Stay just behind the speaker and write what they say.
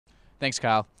Thanks,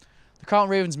 Kyle. The Carleton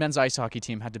Ravens men's ice hockey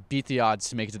team had to beat the odds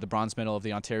to make it to the bronze medal of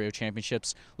the Ontario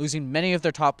Championships, losing many of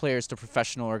their top players to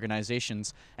professional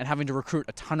organizations and having to recruit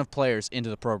a ton of players into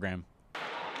the program.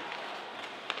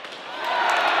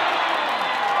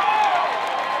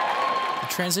 The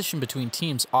transition between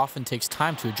teams often takes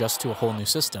time to adjust to a whole new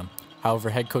system.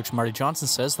 However, head coach Marty Johnson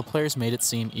says the players made it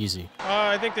seem easy.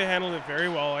 I think they handled it very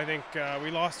well. I think we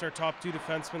lost our top two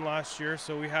defensemen last year,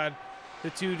 so we had the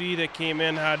 2D that came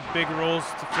in had big roles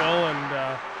to fill,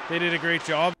 and they did a great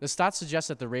job. The stats suggest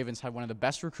that the Ravens had one of the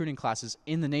best recruiting classes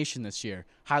in the nation this year,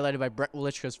 highlighted by Brett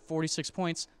Welichka's 46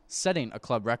 points, setting a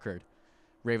club record.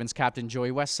 Ravens captain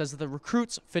Joey West says that the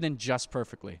recruits fit in just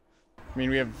perfectly. I mean,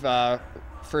 we have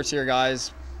first-year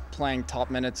guys playing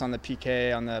top minutes on the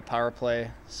PK, on the power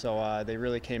play, so they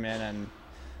really came in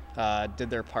and did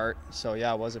their part. So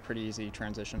yeah, it was a pretty easy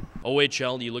transition.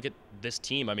 OHL, you look at this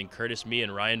team, I mean, Curtis Meehan,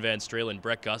 Ryan Van Stralen,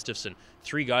 Brett Gustafson,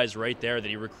 three guys right there that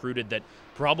he recruited that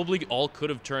probably all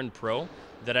could have turned pro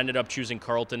that ended up choosing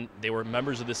Carleton. They were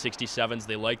members of the 67s.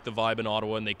 They liked the vibe in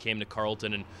Ottawa and they came to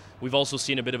Carleton. And we've also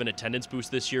seen a bit of an attendance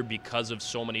boost this year because of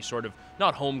so many sort of,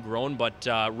 not homegrown, but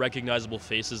recognizable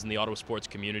faces in the Ottawa sports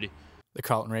community. The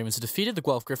Carleton Ravens defeated the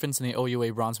Guelph Griffins in the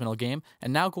OUA bronze medal game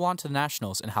and now go on to the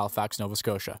Nationals in Halifax, Nova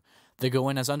Scotia. They go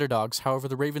in as underdogs, however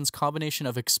the Ravens' combination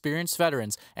of experienced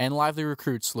veterans and lively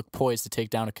recruits look poised to take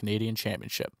down a Canadian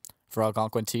championship. For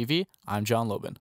Algonquin TV, I'm John Lobin.